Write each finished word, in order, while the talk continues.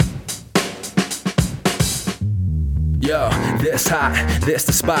Yo, this hot, this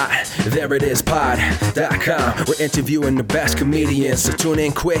the spot, there it is, pod.com. We're interviewing the best comedians, so tune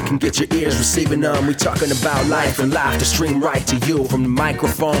in quick and get your ears receiving them. We talking about life and laughter, stream right to you, from the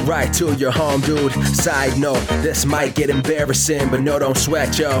microphone right to your home, dude. Side note, this might get embarrassing, but no, don't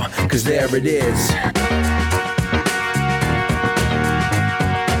sweat, yo, cause there it is.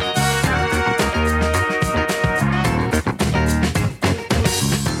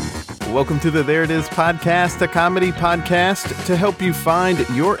 Welcome to the There It Is podcast, a comedy podcast to help you find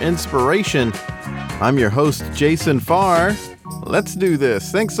your inspiration. I'm your host, Jason Farr. Let's do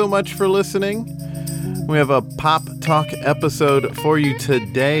this. Thanks so much for listening. We have a Pop Talk episode for you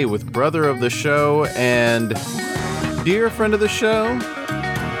today with brother of the show and dear friend of the show,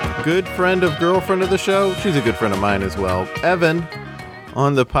 good friend of girlfriend of the show. She's a good friend of mine as well. Evan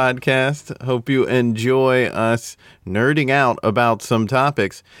on the podcast. Hope you enjoy us nerding out about some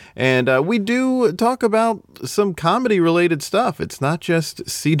topics. And we do talk about some comedy related stuff. It's not just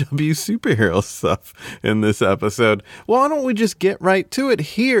CW superhero stuff in this episode. Why don't we just get right to it?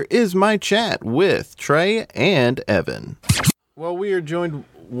 Here is my chat with Trey and Evan. Well, we are joined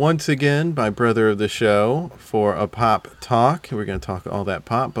once again by brother of the show for a pop talk. We're going to talk all that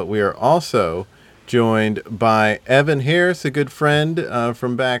pop, but we are also joined by Evan Harris, a good friend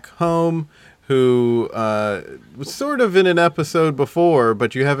from back home, who was sort of in an episode before,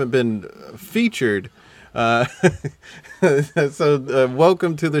 but you haven't been featured. So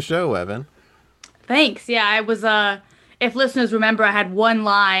welcome to the show, Evan. Thanks. Yeah, I was, if listeners remember, I had one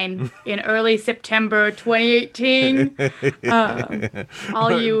line in early September 2018.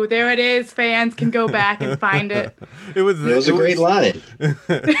 All you There It Is fans can go back and find it. It was a great line.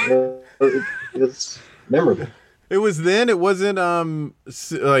 It's memorable. It was then. It wasn't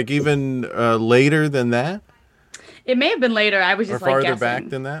like even later than that. It may have been later. I was just or farther guessing. Back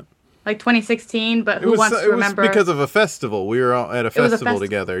than that. Like 2016. But who wants to remember? It was because of a festival. We were all at a festival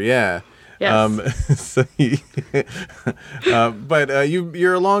together. Yeah. Yes. But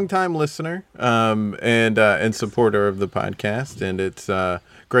you're a longtime listener and supporter of the podcast, and it's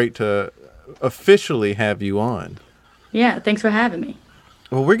great to officially have you on. Yeah. Thanks for having me.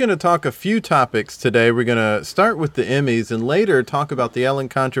 Well, we're going to talk a few topics today. We're going to start with the Emmys and later talk about the Ellen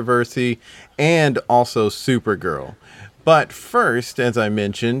controversy and also Supergirl. But first, as I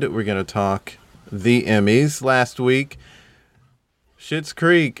mentioned, we're going to talk the Emmys. Last week, Schitt's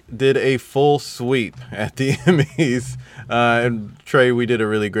Creek did a full sweep at the Emmys. And Trey, we did a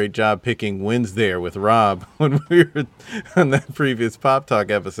really great job picking wins there with Rob when we were on that previous Pop Talk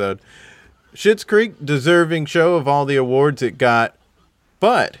episode. Schitt's Creek, deserving show of all the awards it got.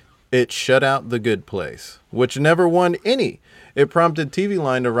 But it shut out The Good Place, which never won any. It prompted TV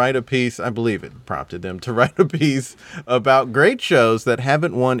Line to write a piece, I believe it prompted them to write a piece about great shows that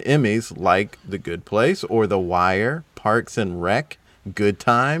haven't won Emmys like The Good Place or The Wire, Parks and Rec, Good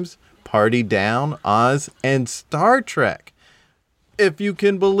Times, Party Down, Oz, and Star Trek. If you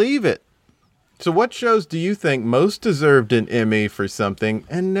can believe it. So what shows do you think most deserved an Emmy for something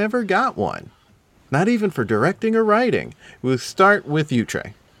and never got one? Not even for directing or writing. We'll start with you,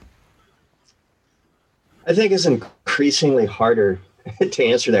 Trey. I think it's increasingly harder to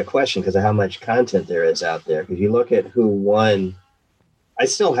answer that question because of how much content there is out there. Because you look at who won, I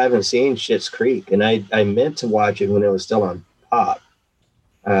still haven't seen Schitt's Creek, and I meant to watch it when it was still on Pop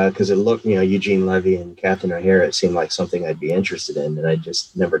because it looked, Eugene Levy and Catherine O'Hara, it seemed like something I'd be interested in, and I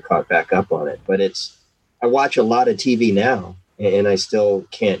just never caught back up on it. But I watch a lot of TV now, and I still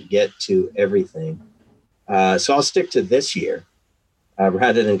can't get to everything. So I'll stick to this year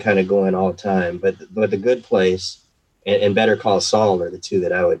rather than kind of going all the time. But The Good Place and Better Call Saul are the two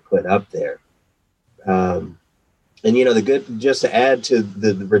that I would put up there. And, just to add to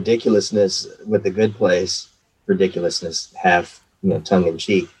the ridiculousness with The Good Place, ridiculousness half, tongue in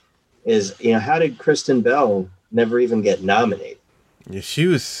cheek, is, how did Kristen Bell never even get nominated? Yeah, she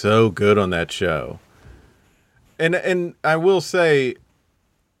was so good on that show. And I will say,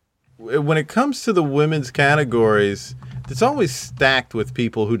 when it comes to the women's categories, it's always stacked with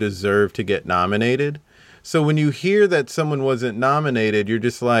people who deserve to get nominated. So when you hear that someone wasn't nominated, you're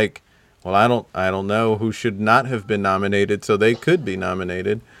just like, well, I don't know who should not have been nominated, so they could be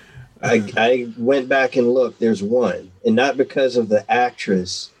nominated. I went back and looked. There's one, and not because of the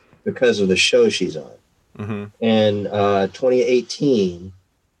actress, because of the show she's on. Mm-hmm. In 2018,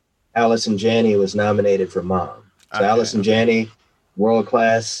 Allison Janney was nominated for Mom. So Allison Janney,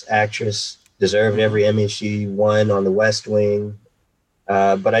 world-class actress, deserved every Emmy she won on The West Wing.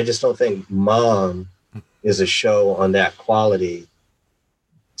 But I just don't think Mom is a show on that quality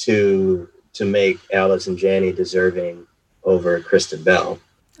to make Allison Janney deserving over Kristen Bell.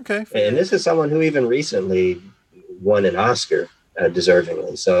 Okay. And this is someone who even recently won an Oscar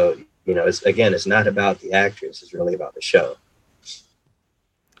deservingly. So, it's not about the actress. It's really about the show.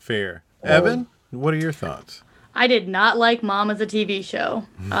 Fair. Evan, what are your thoughts? I did not like Mom as a TV show.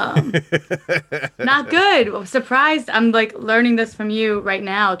 Not good. I'm surprised. I'm like learning this from you right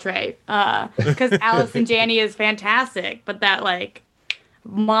now, Trey. Because Allison Janney is fantastic, but that like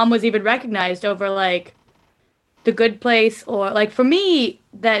Mom was even recognized over like The Good Place, or like for me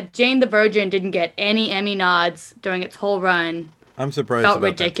that Jane the Virgin didn't get any Emmy nods during its whole run. I'm surprised. Felt about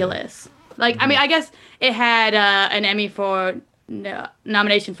ridiculous. Like I mean, I guess it had an Emmy for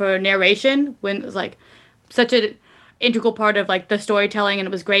nomination for narration when it was like such an integral part of like the storytelling, and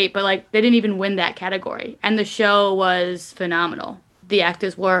it was great, but like they didn't even win that category, and the show was phenomenal. The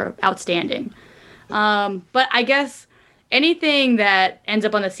actors were outstanding. But I guess anything that ends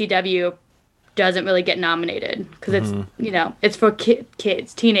up on the CW doesn't really get nominated because it's it's for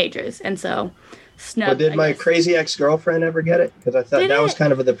kids, teenagers, and so snub. But did My Crazy Ex-Girlfriend ever get it? Because I thought that was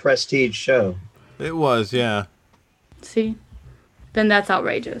kind of the prestige show. It was, yeah. See, then that's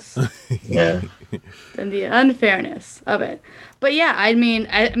outrageous. Yeah. Then the unfairness of it. But yeah, I mean,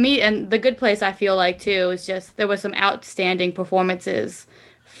 and The Good Place, I feel like too, is just there was some outstanding performances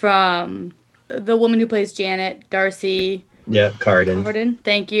from the woman who plays Janet, Darcy. Yeah, Carden.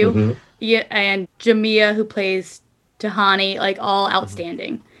 Thank you. Mm-hmm. Yeah, and Jamia, who plays Tahani, like all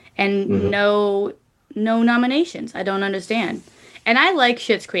outstanding, and no nominations. I don't understand. And I like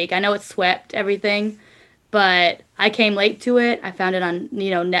Schitt's Creek. I know it swept everything, but I came late to it. I found it on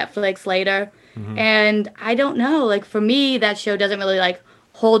Netflix later, and I don't know. Like for me, that show doesn't really like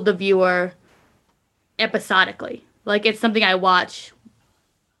hold the viewer episodically. Like it's something I watch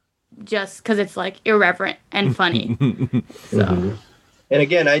just because it's like irreverent and funny. So. And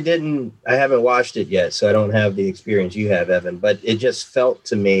again, I haven't watched it yet, so I don't have the experience you have, Evan, but it just felt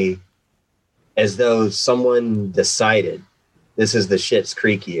to me as though someone decided this is the Schitt's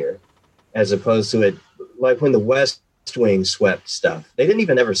Creek year, as opposed to it like when the West Wing swept stuff. They didn't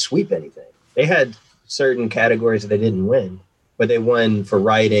even ever sweep anything. They had certain categories that they didn't win, but they won for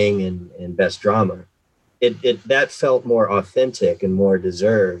writing and best drama. That felt more authentic and more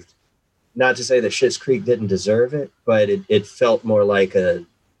deserved. Not to say that Schitt's Creek didn't deserve it, but it felt more like a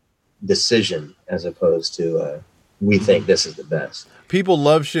decision as opposed to we think this is the best. People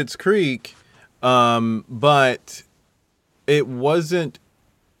love Schitt's Creek, but it wasn't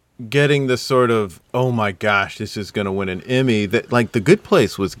getting the sort of, oh my gosh, this is going to win an Emmy that like The Good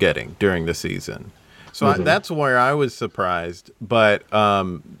Place was getting during the season. So that's where I was surprised. But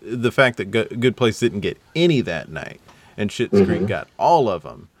the fact that Good Place didn't get any that night and Schitt's Creek got all of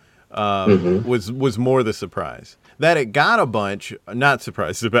them was more the surprise. That it got a bunch, not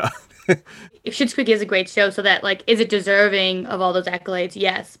surprised about. Schitt's Creek is a great show, so that like, is it deserving of all those accolades?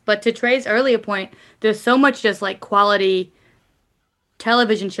 Yes. But to Trey's earlier point, there's so much just like quality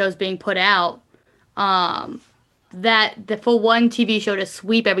television shows being put out that for one TV show to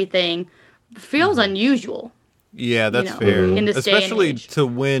sweep everything feels unusual. Yeah, that's fair. In this day and especially age. to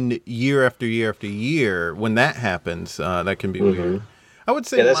win year after year after year. When that happens, that can be weird. I would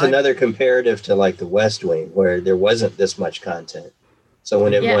say that's another comparative to like the West Wing, where there wasn't this much content. So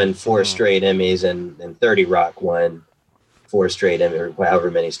when it won 4 straight Emmys and 30 Rock won 4 straight Emmys, or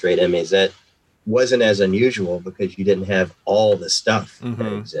however many straight Emmys, that wasn't as unusual because you didn't have all the stuff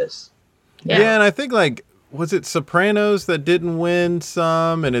that exists. Yeah, and I think like, was it Sopranos that didn't win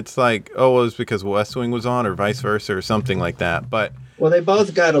some? And it's like, oh, it was because West Wing was on, or vice versa, or something like that. But well, they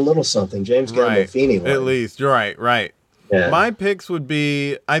both got a little something. James Gandolfini won. At least, right. Yeah. My picks would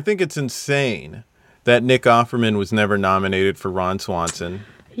be, I think it's insane that Nick Offerman was never nominated for Ron Swanson.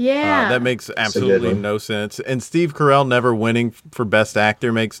 Yeah. That makes absolutely no sense. And Steve Carell never winning for Best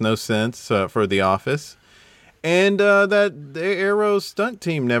Actor makes no sense for The Office. And that the Arrow stunt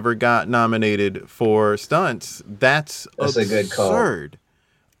team never got nominated for stunts. That's absurd. A good call.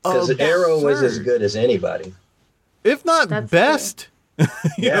 Because Arrow was as good as anybody. If not best.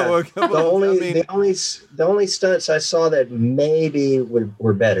 The only stunts I saw that maybe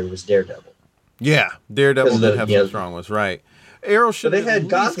were better was Daredevil. Yeah, Daredevil did have some strong ones, right? Arrow should have at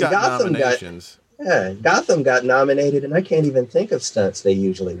least got nominations. Gotham got nominated, and I can't even think of stunts they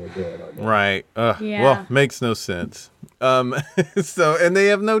usually were doing on that. Right. Well, makes no sense. And they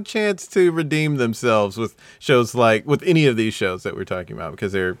have no chance to redeem themselves with shows with any of these shows that we're talking about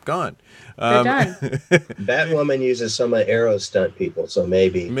because they're gone. They're done. Batwoman uses some of Arrow's stunt people, so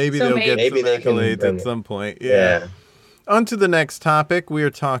maybe they'll get some accolades at some point. Yeah. On to the next topic. We are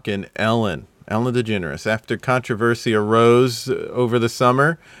talking Ellen DeGeneres. After controversy arose over the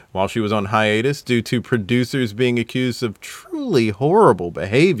summer while she was on hiatus due to producers being accused of truly horrible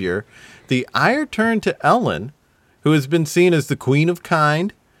behavior, the ire turned to Ellen, who has been seen as the queen of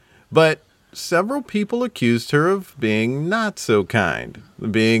kind, but several people accused her of being not so kind,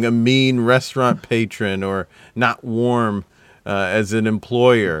 being a mean restaurant patron or not warm as an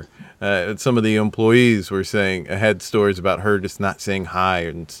employer. Some of the employees were had stories about her just not saying hi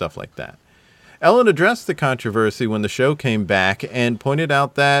and stuff like that. Ellen addressed the controversy when the show came back and pointed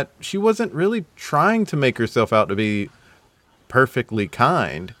out that she wasn't really trying to make herself out to be perfectly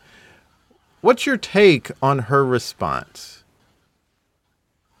kind. What's your take on her response?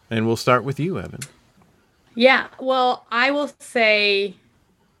 And we'll start with you, Evan. Yeah, well, I will say,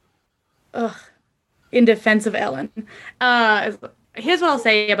 in defense of Ellen, here's what I'll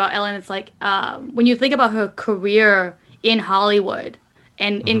say about Ellen. It's like, when you think about her career in Hollywood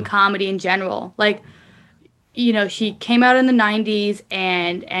and in comedy in general, like, you know, she came out in the 90s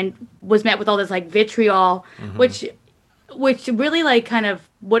and was met with all this like vitriol, which really like kind of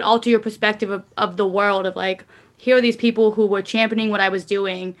would alter your perspective of the world of like, here are these people who were championing what I was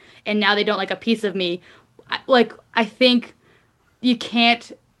doing and now they don't like a piece of me. I think you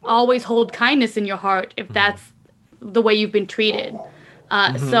can't always hold kindness in your heart if that's the way you've been treated.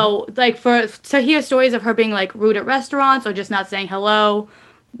 So like to hear stories of her being like rude at restaurants or just not saying hello,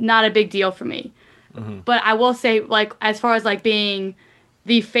 not a big deal for me. But I will say, like, as far as like being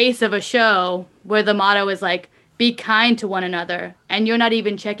the face of a show where the motto is like, be kind to one another, and you're not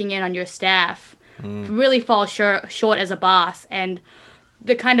even checking in on your staff, really falls short as a boss. And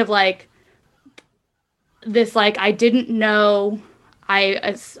the kind of like this, like, I didn't know,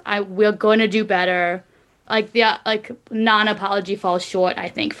 we're going to do better. Like the like non-apology falls short, I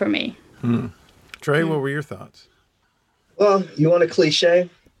think, for me. Trey, what were your thoughts? Well, you want a cliche?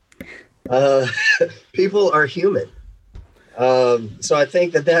 People are human. So I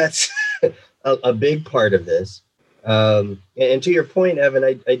think that's a big part of this. And to your point, Evan,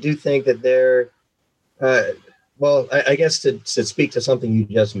 I do think that I guess to speak to something you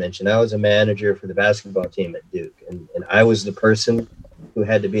just mentioned, I was a manager for the basketball team at Duke, and I was the person who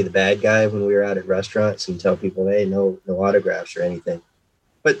had to be the bad guy when we were out at restaurants and tell people, hey, no autographs or anything.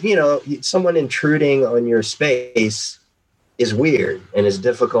 But, you know, someone intruding on your space is weird and is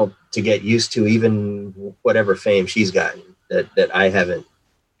difficult to get used to, even whatever fame she's gotten that I haven't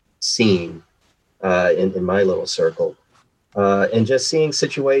seen in my little circle. And just seeing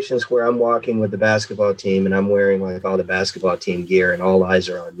situations where I'm walking with the basketball team and I'm wearing like all the basketball team gear and all eyes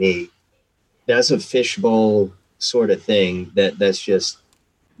are on me. That's a fishbowl sort of thing that's just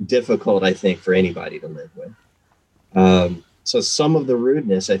difficult, I think, for anybody to live with. So some of the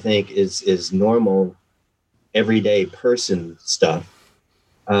rudeness, I think, is normal, everyday person stuff.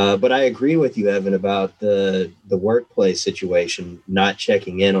 But I agree with you, Evan, about the workplace situation, not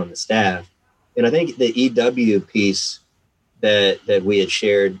checking in on the staff. And I think the EW piece that we had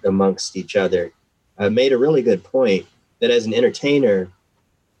shared amongst each other made a really good point that as an entertainer,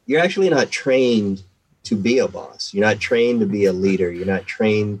 you're actually not trained to be a boss. You're not trained to be a leader. You're not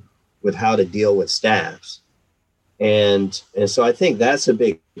trained with how to deal with staffs. And so I think that's a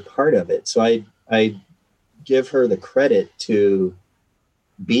big part of it. So I give her the credit to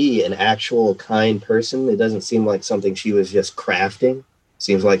be an actual kind person. It doesn't seem like something she was just crafting. It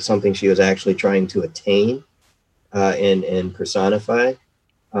seems like something she was actually trying to attain and personify.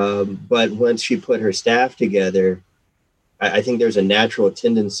 But once she put her staff together, I think there's a natural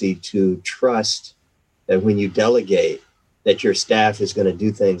tendency to trust that when you delegate, that your staff is going to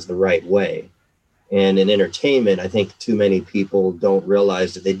do things the right way. And in entertainment, I think too many people don't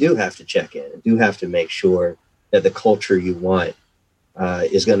realize that they do have to check in and do have to make sure that the culture you want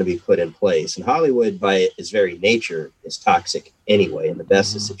is going to be put in place. And Hollywood, by its very nature, is toxic anyway in the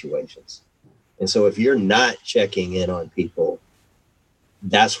best of situations. And so if you're not checking in on people,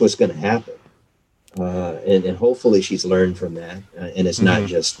 that's what's going to happen. And hopefully she's learned from that. And it's not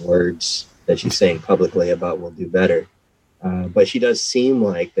just words that she's saying publicly about we'll do better. But she does seem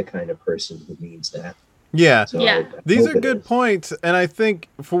like the kind of person who means that. Yeah. So Yeah. These are good points. And I think,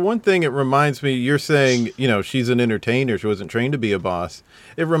 for one thing, it reminds me, you're saying, you know, she's an entertainer. She wasn't trained to be a boss.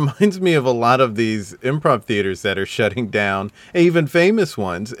 It reminds me of a lot of these improv theaters that are shutting down, even famous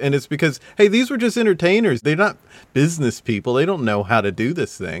ones. And it's because, hey, these were just entertainers. They're not business people. They don't know how to do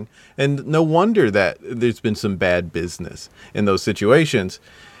this thing. And no wonder that there's been some bad business in those situations.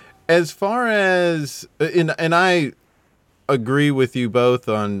 As far as, and I agree with you both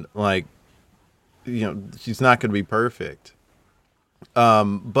on, like, you know, she's not going to be perfect.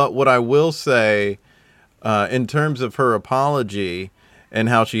 But what I will say, in terms of her apology and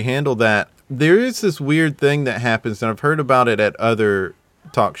how she handled that, there is this weird thing that happens, and I've heard about it at other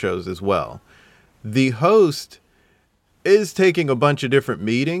talk shows as well. The host is taking a bunch of different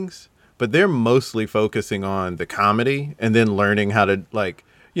meetings, but they're mostly focusing on the comedy and then learning how to, like,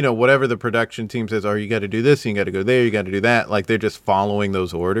 you know, whatever the production team says, oh, you got to do this, you got to go there, you got to do that. Like, they're just following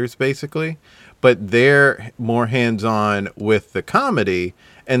those orders, basically. But they're more hands-on with the comedy,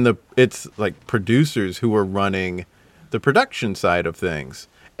 and it's like producers who are running the production side of things.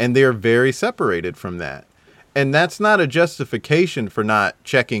 And they're very separated from that. And that's not a justification for not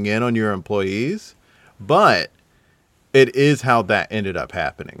checking in on your employees, but it is how that ended up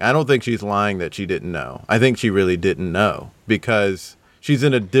happening. I don't think she's lying that she didn't know. I think she really didn't know because she's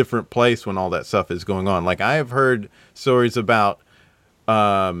in a different place when all that stuff is going on. Like, I have heard stories about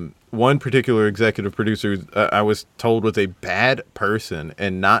one particular executive producer I was told was a bad person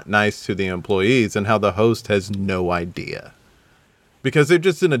and not nice to the employees, and how the host has no idea because they're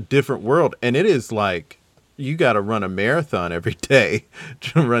just in a different world. And it is like, you got to run a marathon every day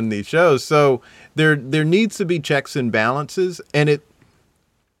to run these shows. So there needs to be checks and balances, and it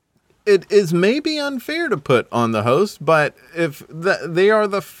is maybe unfair to put on the host, but if they are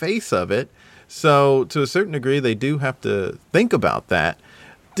the face of it, so to a certain degree, they do have to think about that.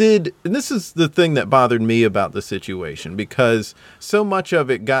 And this is the thing that bothered me about the situation, because so much of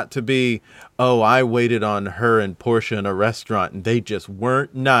it got to be, oh, I waited on her and Portia in a restaurant and they just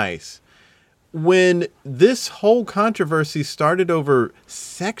weren't nice. When this whole controversy started over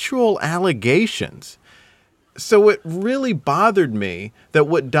sexual allegations. So it really bothered me that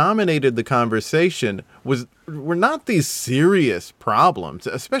what dominated the conversation were not these serious problems,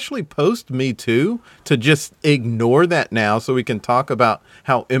 especially post Me Too, to just ignore that now so we can talk about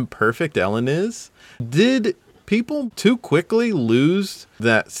how imperfect Ellen is. Did people too quickly lose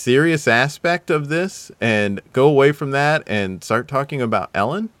that serious aspect of this and go away from that and start talking about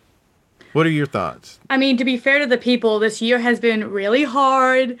Ellen? What are your thoughts? I mean, to be fair to the people, this year has been really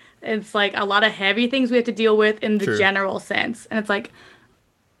hard. It's like a lot of heavy things we have to deal with in the general sense. And it's like,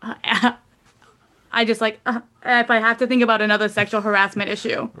 I just like, if I have to think about another sexual harassment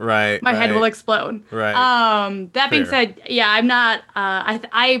issue, my head will explode. That being said, yeah, I'm not,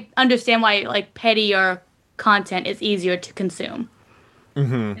 I understand why like pettier content is easier to consume.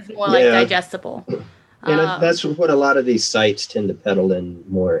 Mm-hmm. It's more like digestible. And that's what a lot of these sites tend to peddle in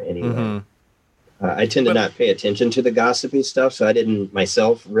more anyway. Mm-hmm. I tend to not pay attention to the gossipy stuff, so I didn't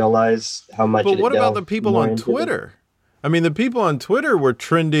myself realize how much. But what about the people on Twitter? I mean, the people on Twitter were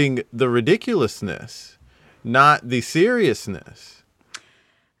trending the ridiculousness, not the seriousness.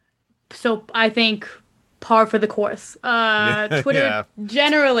 So I think par for the course. Twitter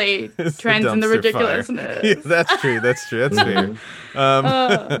generally trends in the ridiculousness. Yeah, that's true. That's fair.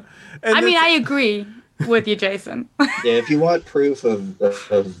 I mean, I agree with you, Jason. Yeah, if you want proof of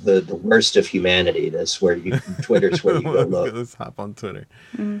the worst of humanity, that's where Twitter's where you go look. Let's hop on Twitter.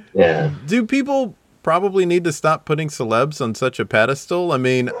 Mm-hmm. Yeah. Do people probably need to stop putting celebs on such a pedestal? I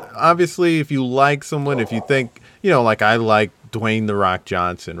mean, obviously, if you like someone, if you think, you know, like I like Dwayne "The Rock"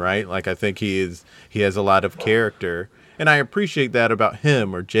 Johnson, right? Like I think he has a lot of character. And I appreciate that about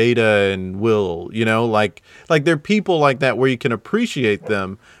him, or Jada and Will, you know, like there are people like that where you can appreciate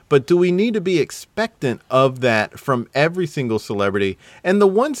them. But do we need to be expectant of that from every single celebrity? And the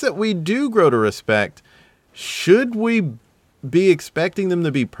ones that we do grow to respect, should we be expecting them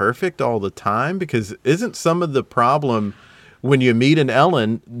to be perfect all the time? Because isn't some of the problem when you meet an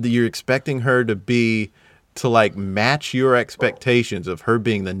Ellen, you're expecting her to like match your expectations of her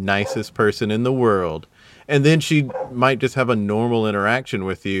being the nicest person in the world. And then she might just have a normal interaction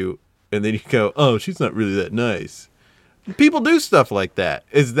with you. And then you go, oh, she's not really that nice. People do stuff like that.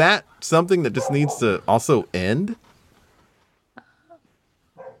 Is that something that just needs to also end?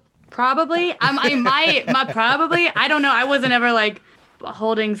 Probably. Probably. I don't know. I wasn't ever like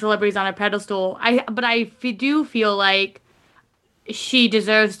holding celebrities on a pedestal. But I do feel like she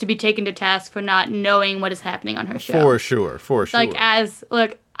deserves to be taken to task for not knowing what is happening on her show. For sure. Like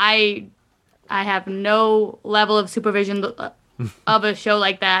I have no level of supervision of a show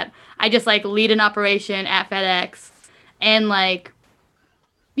like that. I just like lead an operation at FedEx, and like,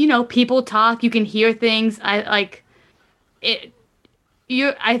 you know, people talk. You can hear things. At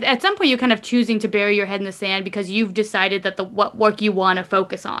some point you're kind of choosing to bury your head in the sand because you've decided that what work you want to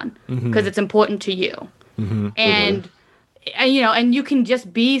focus on because it's important to you, and you know, and you can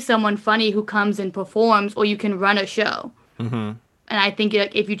just be someone funny who comes and performs, or you can run a show. And I think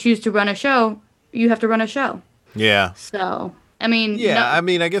like, if you choose to run a show, you have to run a show. Yeah. So, I mean... Yeah, I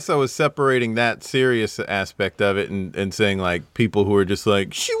mean, I guess I was separating that serious aspect of it and saying, like, people who are just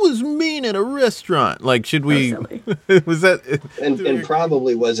like, she was mean at a restaurant. Like, should we... was that... And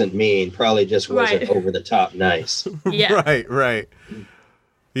probably wasn't mean. Probably just wasn't over the top nice. Yeah. Right.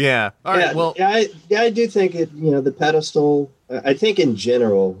 Yeah. All right, well... Yeah, I do think it, you know, the pedestal... I think in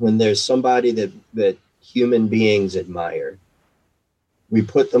general, when there's somebody that human beings admire, we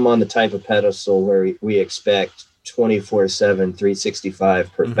put them on the type of pedestal where we expect 24/7,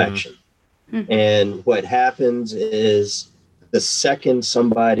 365 perfection. Mm-hmm. And what happens is the second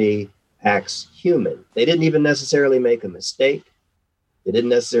somebody acts human, they didn't even necessarily make a mistake. They didn't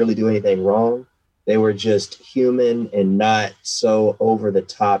necessarily do anything wrong. They were just human and not so over the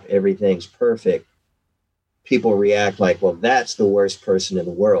top, everything's perfect. People react like, well, that's the worst person in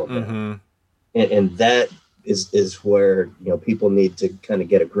the world. Mm-hmm. And that is where, people need to kind of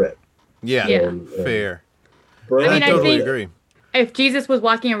get a grip. Yeah. And Fair. Brody, I I totally think- agree. If Jesus was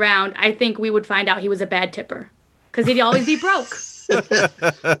walking around, I think we would find out he was a bad tipper. Because he'd always be broke.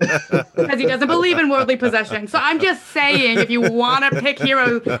 Because he doesn't believe in worldly possession. So I'm just saying, if you want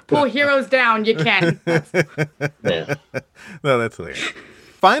to pull heroes down, you can. Yeah. No, that's hilarious.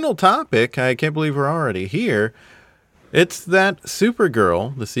 Final topic. I can't believe we're already here. It's that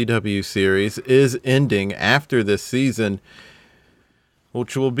Supergirl, the CW series, is ending after this season,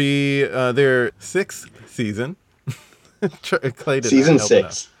 which will be their 6th season. Clay did Season not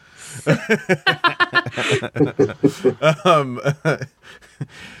help 6.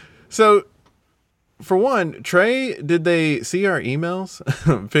 So, for one, Trey, did they see our emails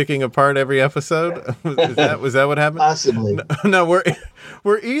picking apart every episode? Was that what happened? Possibly. No,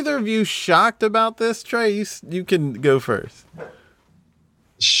 were either of you shocked about this? Trey, you can go first.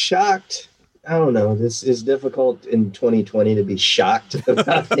 Shocked. I don't know. This is difficult in 2020 to be shocked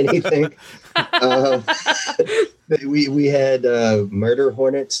about anything. We had murder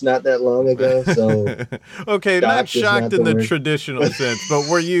hornets not that long ago, so Okay, not Shocked is shocked not in the the word. traditional sense, but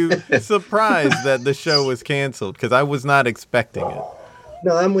were you surprised that the show was canceled? Because I was not expecting it.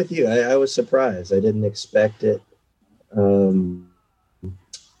 no, I'm with you. I was surprised. I didn't expect it. It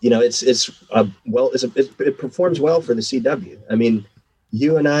performs well for the CW. I mean,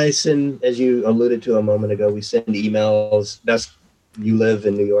 you and I send, as you alluded to a moment ago, we send emails. You live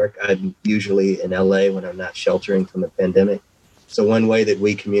in New York. I'm usually in LA when I'm not sheltering from the pandemic. So one way that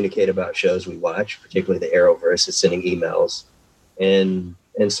we communicate about shows we watch, particularly the Arrowverse, is sending emails. And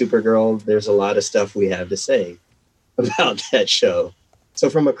Supergirl, there's a lot of stuff we have to say about that show. So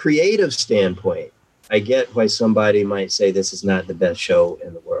from a creative standpoint, I get why somebody might say this is not the best show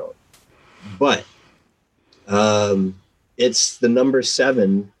in the world. But it's the number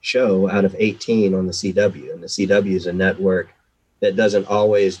 7 show out of 18 on the CW. And the CW is a network that doesn't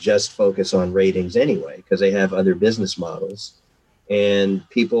always just focus on ratings anyway, because they have other business models. And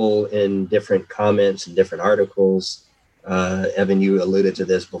people in different comments and different articles, Evan, you alluded to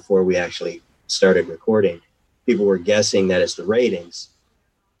this before we actually started recording, people were guessing that it's the ratings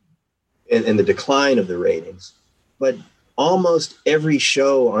and the decline of the ratings. But almost every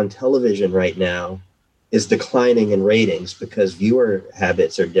show on television right now is declining in ratings because viewer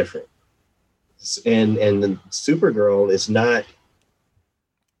habits are different. And the Supergirl is not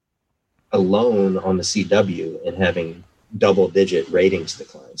alone on the CW in having double-digit ratings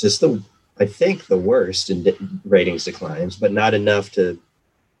declines. It's I think the worst in ratings declines, but not enough to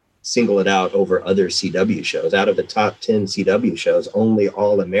single it out over other CW shows. Out of the top 10 CW shows, only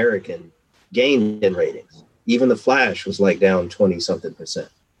All American gained in ratings. Even The Flash was like down 20-something%.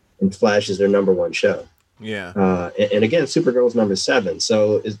 And Flash is their number 1 show. Yeah. And again, Supergirl's number 7.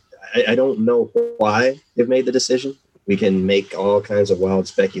 So I don't know why they've made the decision. We can make all kinds of wild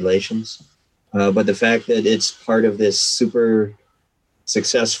speculations. But the fact that it's part of this super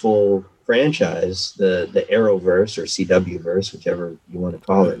successful franchise, the Arrowverse or CW-verse, whichever you want to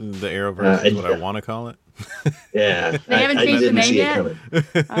call it. The Arrowverse is what I want to call it. Yeah. They haven't changed the name yet? Coming.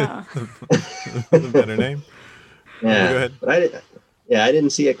 The better name. Yeah. Go ahead. But I didn't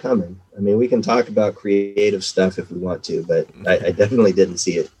see it coming. I mean, we can talk about creative stuff if we want to, but I definitely didn't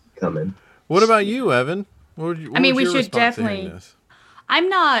see it coming. What about you, Evan? What we was your should response to hearing definitely- this?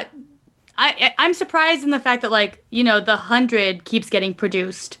 I'm surprised in the fact that, like, the 100 keeps getting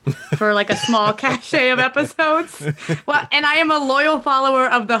produced for like a small cachet of episodes. Well, and I am a loyal follower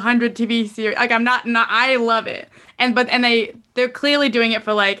of the 100 TV series. Like, I'm not I love it. And they're clearly doing it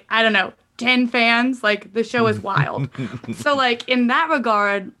for, like, I don't know, 10 fans. Like, the show is wild. So, like, in that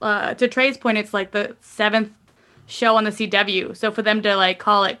regard, to Trey's point, it's like the 7th show on the CW. So for them to, like,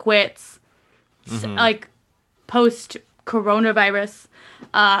 call it quits, like, post coronavirus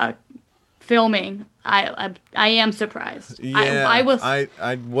filming, I am surprised. Yeah, I was. I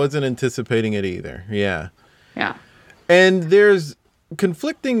wasn't anticipating it either. Yeah. Yeah. And there's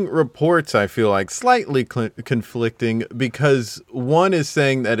conflicting reports, I feel like, slightly conflicting, because one is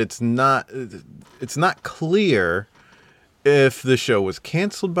saying that it's not clear if the show was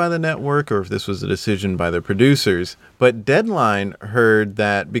canceled by the network or if this was a decision by the producers. But Deadline heard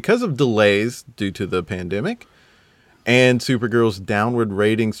that because of delays due to the pandemic and Supergirl's downward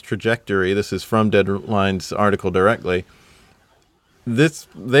ratings trajectory, this is from Deadline's article directly,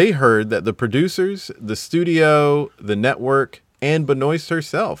 they heard that the producers, the studio, the network, and Benoist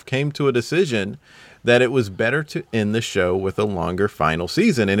herself came to a decision that it was better to end the show with a longer final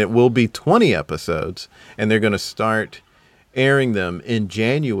season. And it will be 20 episodes, and they're going to start airing them in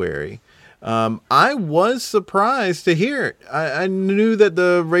January. I was surprised to hear it. I knew that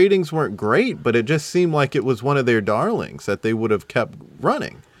the ratings weren't great, but it just seemed like it was one of their darlings that they would have kept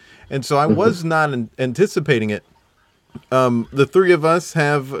running. And so I was not anticipating it. The three of us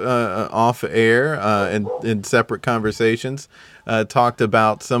have off air in separate conversations talked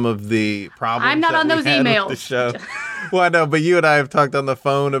about some of the problems. I'm not on those emails. With the show. Well, I know, but you and I have talked on the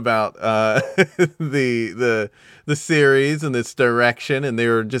phone about the series and its direction, and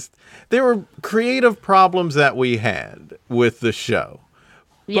there were creative problems that we had with the show.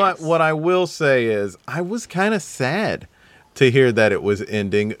 Yes. But what I will say is I was kind of sad to hear that it was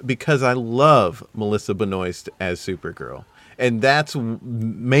ending because I love Melissa Benoist as Supergirl. And that's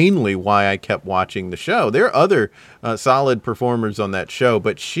mainly why I kept watching the show. There are other solid performers on that show,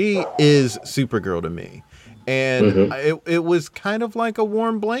 but she is Supergirl to me. And it was kind of like a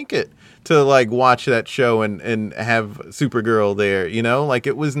warm blanket to like watch that show and have Supergirl there, you know, like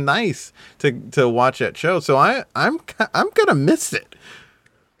it was nice to watch that show. So I'm going to miss it.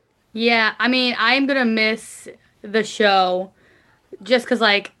 Yeah. I mean, I'm going to miss the show just because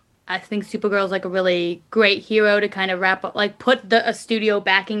like, I think Supergirl is like a really great hero to kind of wrap up, like put a studio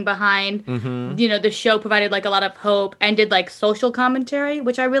backing behind. You know, the show provided like a lot of hope and did like social commentary,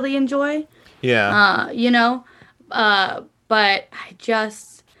 which I really enjoy. Yeah. You know, but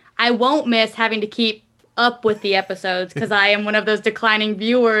I won't miss having to keep up with the episodes because I am one of those declining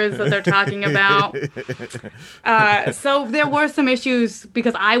viewers that they're talking about. So there were some issues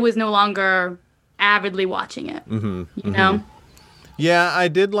because I was no longer avidly watching it, you know? Yeah, I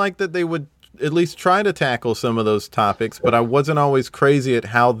did like that they would at least try to tackle some of those topics, but I wasn't always crazy at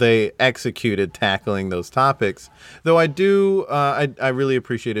how they executed tackling those topics. Though I do, I really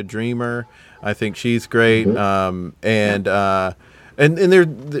appreciated Dreamer. I think she's great. And there,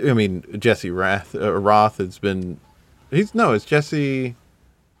 I mean, Jesse Roth has been, it's Jesse.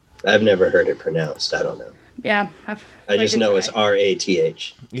 I've never heard it pronounced. I don't know. Yeah. I just know it's Rath.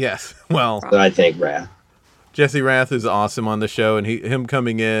 Yes. Well, I think Rath. Jesse Rath is awesome on the show, and him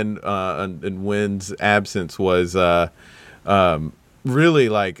coming in Wynn's absence was really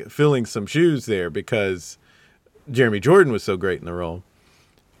like filling some shoes there because Jeremy Jordan was so great in the role.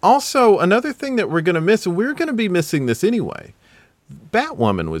 Also, another thing that we're going to miss, and we're going to be missing this anyway,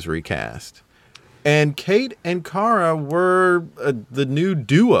 Batwoman was recast. And Kate and Kara were the new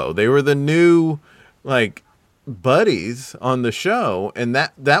duo. They were the new, like, buddies on the show, and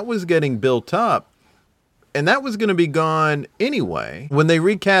that was getting built up. And that was going to be gone anyway. When they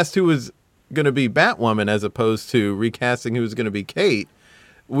recast who was going to be Batwoman as opposed to recasting who was going to be Kate,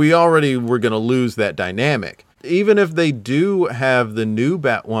 we already were going to lose that dynamic. Even if they do have the new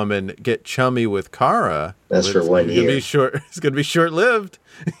Batwoman get chummy with Kara, that's for 1 year. It's going to be short-lived,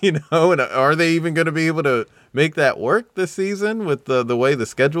 you know. And are they even going to be able to make that work this season with the way the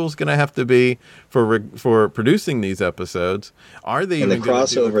schedule's going to have to be for producing these episodes? Are they? And even the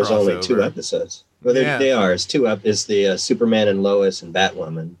crossover is only 2 episodes. Well, they are. It's 2 up. Is the Superman and Lois and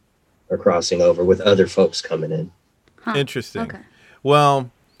Batwoman are crossing over with other folks coming in. Huh. Interesting. Okay.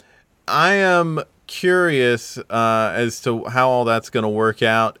 Well, I am curious as to how all that's going to work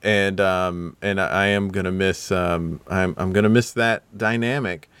out, and I am going to miss. I'm going to miss that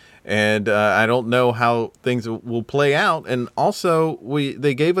dynamic, and I don't know how things will play out. And also,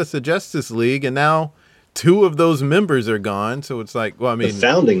 they gave us a Justice League, and now 2 of those members are gone. So it's like, well, I mean, the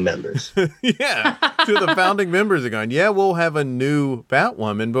founding members. Yeah, 2 of the founding members are gone. Yeah, we'll have a new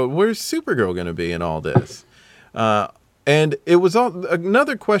Batwoman, but where's Supergirl going to be in all this? And it was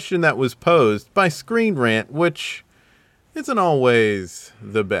another question that was posed by Screen Rant, which isn't always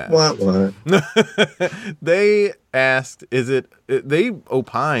the best. What? They asked, they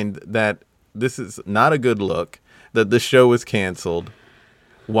opined that this is not a good look, that the show is canceled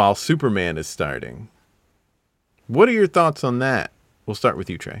while Superman is starting. What are your thoughts on that? We'll start with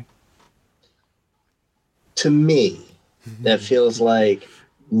you, Trey. To me, that feels like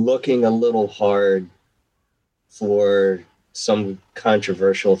looking a little hard for some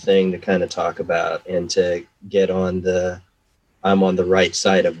controversial thing to kind of talk about and to get on I'm on the right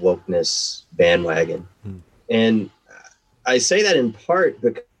side of wokeness bandwagon. And I say that in part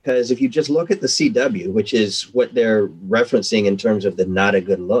Because if you just look at the CW, which is what they're referencing in terms of the not a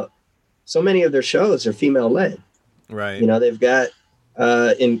good look, so many of their shows are female led. Right. You know, they've got,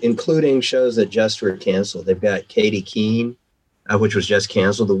 including shows that just were canceled. They've got Katie Keene, which was just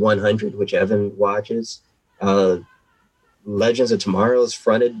canceled, The 100, which Evan watches. Legends of Tomorrow is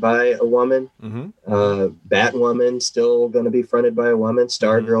fronted by a woman. Batwoman still going to be fronted by a woman.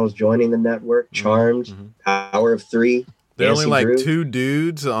 Stargirl's joining the network. Charmed, Power of Three. There are only like Drew. 2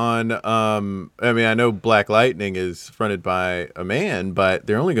 dudes on, I mean, I know Black Lightning is fronted by a man, but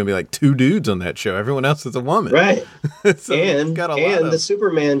there are only going to be like 2 dudes on that show. Everyone else is a woman. Right. So and the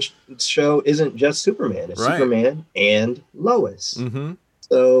Superman show isn't just Superman. It's Superman and Lois.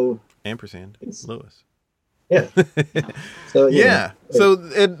 So. Ampersand. Lois. Yeah. So, yeah. So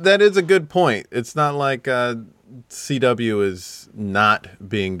that is a good point. It's not like CW is not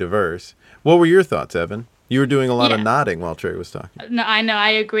being diverse. What were your thoughts, Evan? You were doing a lot of nodding while Trey was talking. No, I know.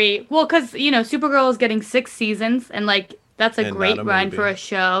 I agree. Well, because, Supergirl is getting 6 seasons, and, like, that's a great run for a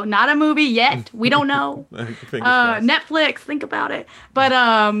show. Not a movie yet. We don't know. Netflix, think about it. But,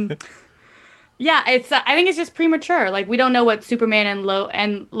 yeah, it's. I think it's just premature. Like, we don't know what Superman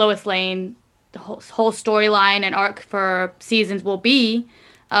and Lois Lane, the whole storyline and arc for seasons will be.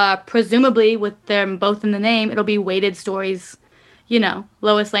 Presumably, with them both in the name, it'll be weighted stories.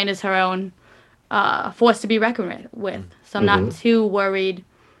 Lois Lane is her own force to be reckoned with. So I'm not too worried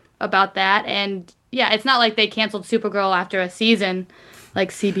about that. And yeah, it's not like they canceled Supergirl after a season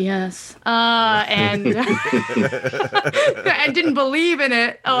like CBS and I didn't believe in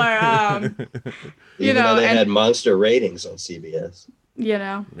it or Even though they had monster ratings on CBS.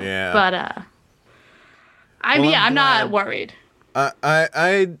 Yeah. But I'm not worried.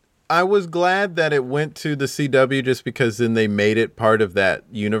 I was glad that it went to the CW just because then they made it part of that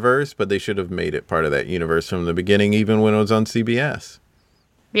universe, but they should have made it part of that universe from the beginning, even when it was on CBS.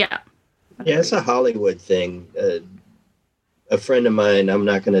 Yeah. Yeah, it's a Hollywood thing. A friend of mine, I'm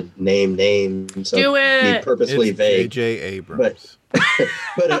not going to name names. So do it. Be purposely it's vague. J.J. Abrams.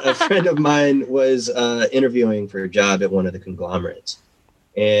 But a friend of mine was interviewing for a job at one of the conglomerates.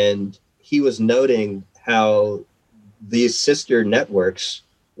 And he was noting how these sister networks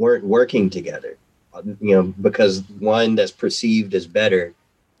weren't working together, because one that's perceived as better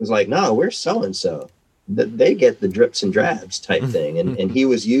was like, no, we're so-and-so. They get the drips and drabs type thing. And he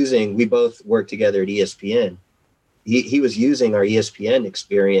was we both worked together at ESPN. He was using our ESPN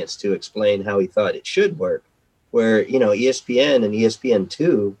experience to explain how he thought it should work, where, ESPN and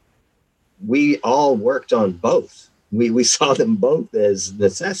ESPN2, we all worked on both. We saw them both as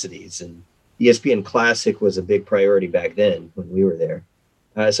necessities, and ESPN Classic was a big priority back then when we were there.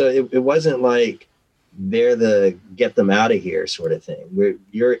 So it wasn't like they're the get them out of here sort of thing.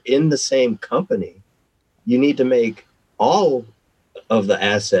 You're in the same company. You need to make all of the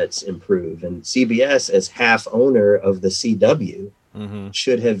assets improve. And CBS, as half owner of the CW,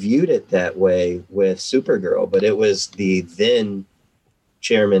 should have viewed it that way with Supergirl. But it was the then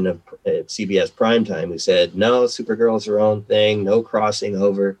chairman of CBS Primetime who said, no, Supergirl's her own thing, no crossing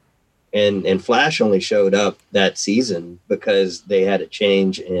over. And Flash only showed up that season because they had a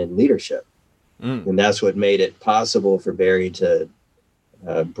change in leadership. And that's what made it possible for Barry to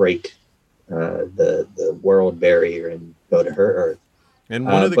break the world barrier and go to her Earth. And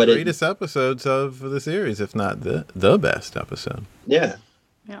one of the greatest episodes of the series, if not the best episode. Yeah.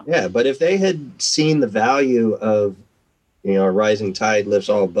 But if they had seen the value of, a rising tide lifts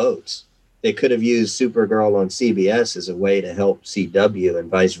all boats, they could have used Supergirl on CBS as a way to help CW and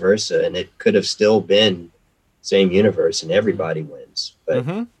vice versa. And it could have still been same universe and everybody wins.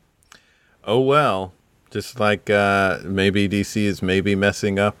 But oh, well, just like maybe DC is maybe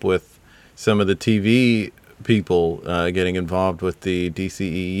messing up with some of the TV people getting involved with the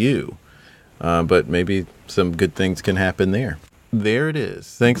DCEU. But maybe some good things can happen there. There it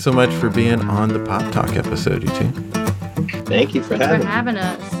is. Thanks so much for being on the Pop Talk episode, you two. Thank you for having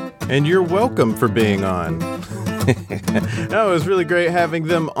us. And you're welcome for being on. It was really great having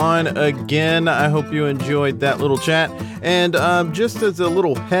them on again. I hope you enjoyed that little chat. And just as a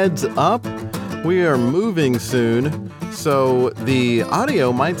little heads up, we are moving soon, so the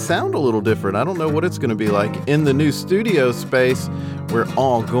audio might sound a little different. I don't know what it's going to be like in the new studio space. We're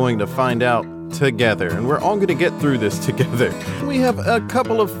all going to find out together, and we're all going to get through this together. We have a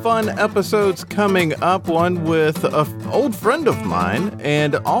couple of fun episodes coming up, one with an old friend of mine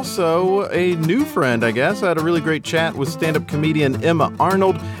and also a new friend, I guess. I had a really great chat with stand-up comedian Emma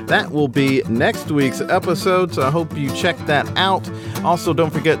Arnold. That will be next week's episode, so I hope you check that out. Also,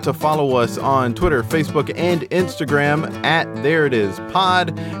 don't forget to follow us on Twitter, Facebook, and Instagram at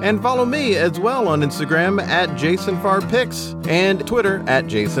ThereItIsPod, and follow me as well on Instagram at JasonFarPics and Twitter at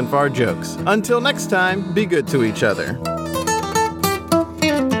JasonFarJokes. Until next time, be good to each other.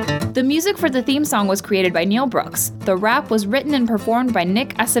 The music for the theme song was created by Neil Brooks. The rap was written and performed by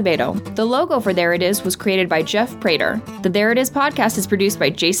Nick Acevedo. The logo for There It Is was created by Jeff Prater. The There It Is podcast is produced by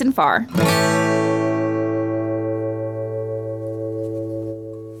Jason Farr.